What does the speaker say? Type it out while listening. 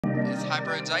It's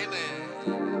Hyper Jalen,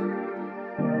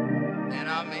 and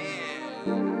I'm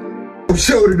in.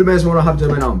 Show to the best one.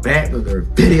 I'm back with a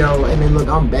video, and then look,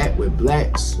 I'm back with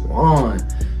Black Swan.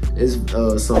 This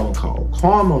song called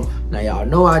Karma. Now y'all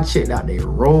know I checked out their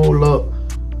roll up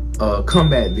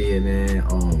comeback vid, man.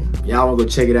 Y'all wanna go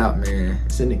check it out, man.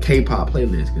 It's in the K-pop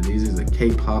playlist because these is a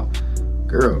K-pop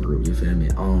girl group. You feel me?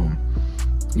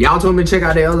 Y'all told me to check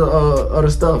out their other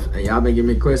stuff, and y'all been giving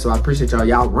me questions, so I appreciate y'all.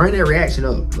 Y'all run that reaction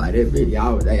up like that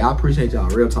video. Y'all appreciate y'all,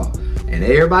 real talk. And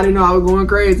everybody know I was going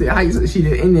crazy. She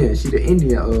the Indian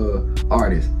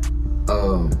artist.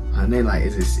 Her name, like,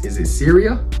 is it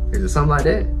Syria? Is it something like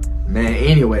that? Man,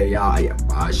 anyway,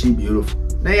 y'all, she beautiful.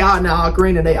 They all now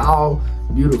Karina, they all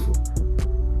beautiful.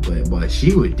 But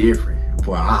she was different.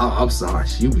 Boy, I'm sorry.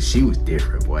 She was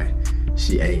different, boy.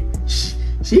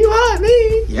 She want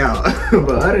me. Yeah.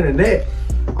 But other than that,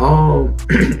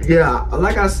 yeah,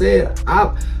 like I said,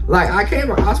 I feel like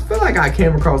I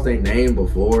came across their name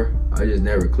before. I just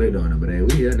never clicked on it, but hey,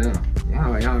 we here now.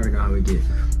 Y'all already know how we get.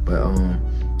 But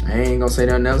I ain't gonna say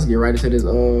nothing else. Get right into this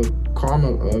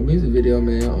Karma music video,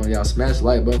 man. Y'all smash the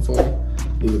like button for me.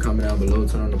 Leave a comment down below.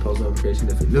 Turn on the post notification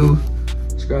if you're new.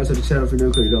 Subscribe to the channel if you're new,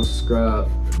 because you don't subscribe.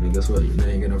 And then guess what? You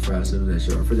ain't get no fries soon as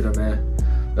that short. Figure it out, man.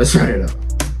 Let's try it up.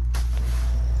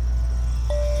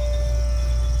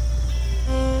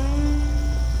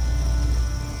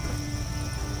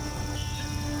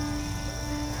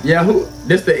 Yeah, who?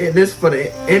 This for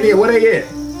the India? What they at?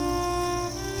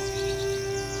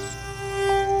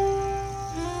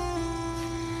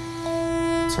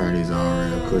 Turn these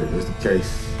on real quick, just in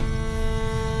case.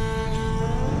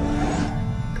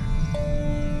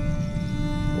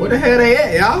 What the hell they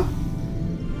at, y'all?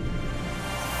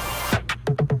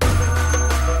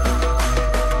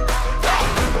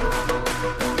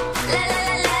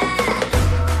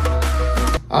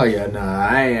 Oh yeah, nah,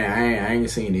 I ain't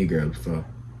seen these girls before.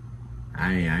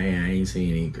 I ain't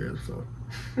seen these girls before.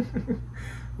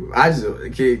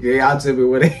 Y'all tell me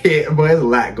what they at, boy, there's a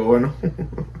lot going on.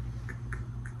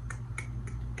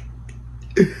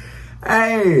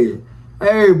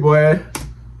 Hey, boy.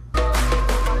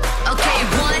 Okay,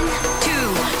 1, 2,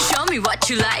 show me what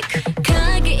you like.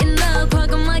 Can't get enough,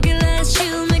 walk on my glass,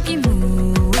 you make me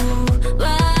move.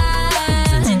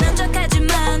 순진한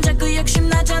척하지만 자꾸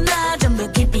욕심나잖아.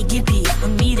 전부 깊이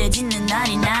은밀해지는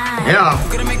날이 나. Yeah.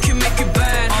 Gonna make you make it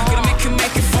bad. Gonna make you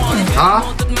make it fun.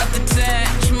 Huh?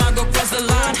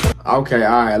 Okay,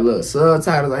 alright, look,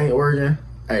 subtitles ain't working.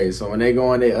 Hey, so when they go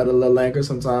on their other little anchor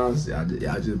sometimes, y'all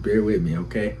just bear with me,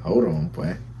 okay? Hold on,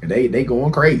 boy. They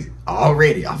going crazy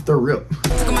already off the rip.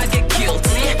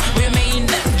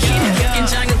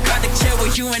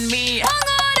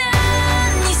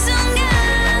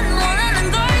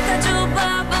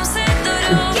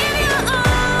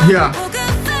 Yeah.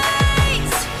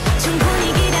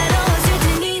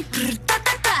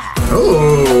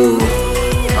 Oh,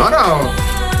 hold on.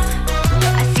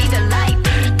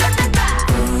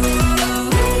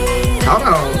 Hold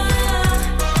on.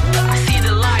 I see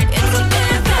the light.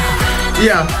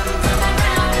 Yeah.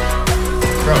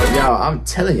 Bro, y'all, I'm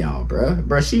telling y'all, bro.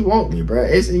 Bro, she want me, bro.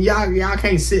 It's y'all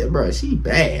can't sit, bro. She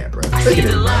bad, bro. Look at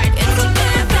this, bro.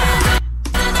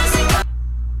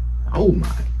 Oh my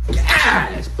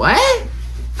gosh, boy.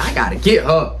 I gotta get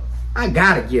her. I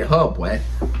gotta get her, boy.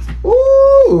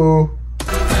 Ooh.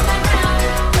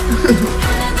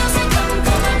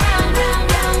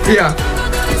 Yeah.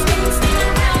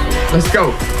 Let's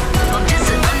go.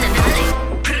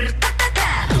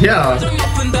 Yeah.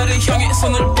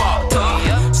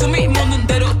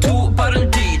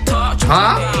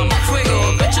 Huh?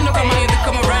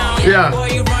 Yeah.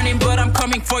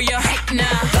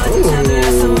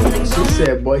 Ooh. She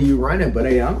said, boy, you running, but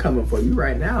hey, I'm coming for you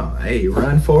right now. Hey,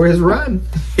 run for his run.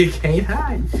 You can't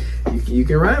hide. You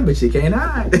can run, but you can't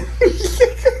hide.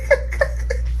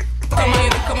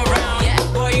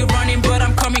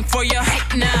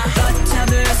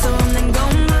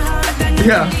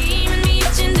 Yeah.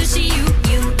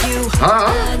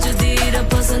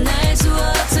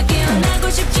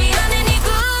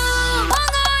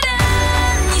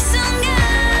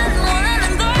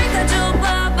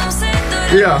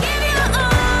 Yeah.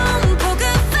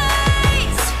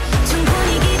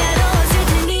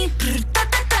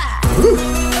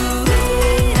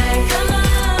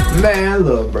 Man,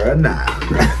 look, bro, nah,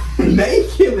 bro. They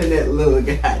killing that little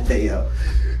goddamn.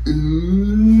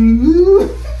 Ooh.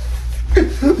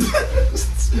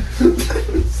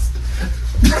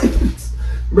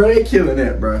 Bro, they killing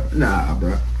that, bro. Nah,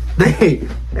 bro. They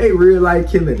real life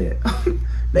killing it.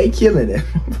 They killing it.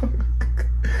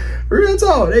 Real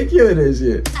talk, they killing this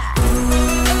shit.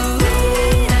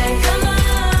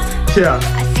 Yeah.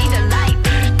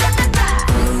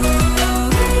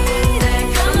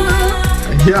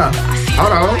 Yeah.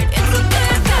 Hold on.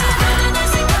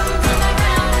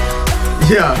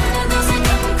 Yeah.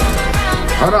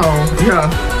 Hold on. Yeah.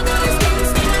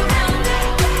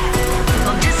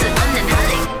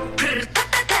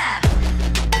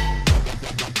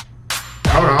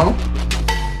 Hold on.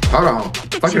 Hold on.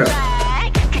 Fuck it up.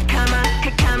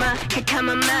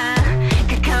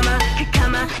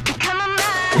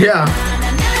 Yeah.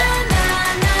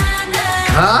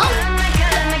 Huh?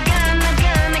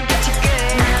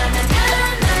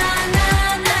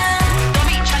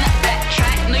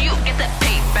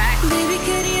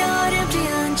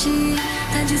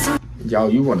 Yo,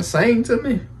 you want to sing to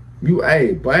me?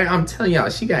 Hey, boy, I'm telling y'all,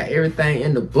 she got everything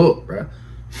in the book, bro.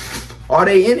 Are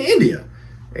they in India?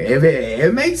 If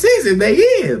it makes sense if they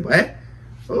is, boy.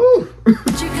 Ooh.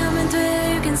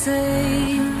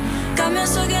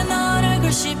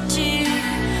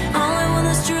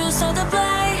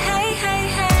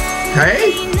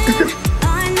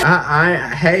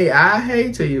 Hey? I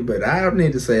hate to you, but I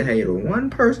need to say hey to one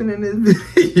person in this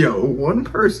video. One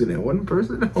person and one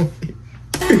person only.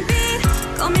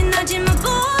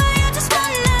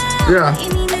 Yeah.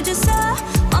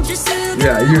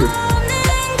 Yeah, you.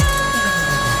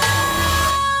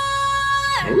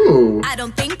 Ooh. I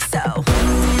don't think so.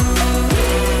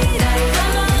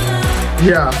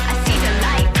 Yeah.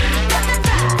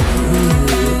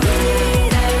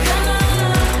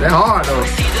 They're hard though.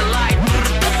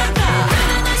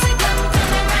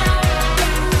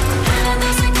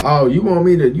 Oh, you want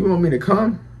me to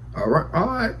come? All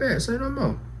right, there. Say no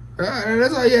more. All right,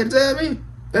 that's all you had to tell me.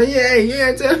 Yeah, you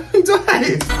had to tell me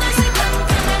twice.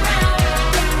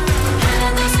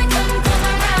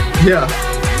 Yeah.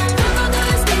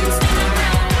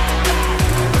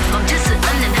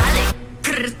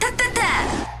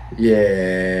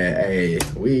 Yeah, hey,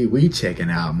 we checking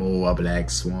out more Black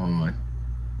Swan.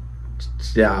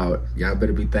 Y'all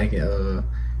better be thinking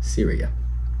Syria.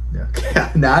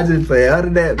 Nah, I just play. Other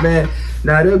than that, man,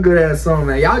 nah, they're good ass song,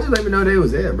 man. Y'all just let me know they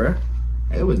was there, bro.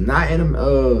 It was not in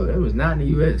it was not in the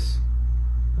US.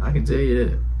 I can tell you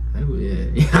that.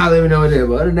 Y'all let me know there.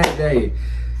 But other than that, hey,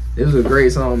 this was a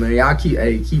great song, man. Y'all keep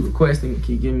requesting,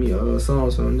 keep giving me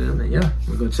songs from them, man. Yeah,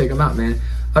 we're gonna check them out, man.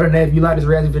 Other than that, if you like this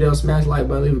reaction video, smash the like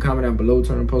button, leave a comment down below,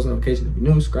 turn on post notifications if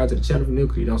you're new, subscribe to the channel if you're new,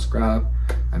 because you don't subscribe.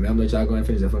 I mean, I'm gonna let y'all go ahead and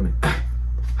finish that for me.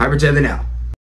 Hyper Jelly now.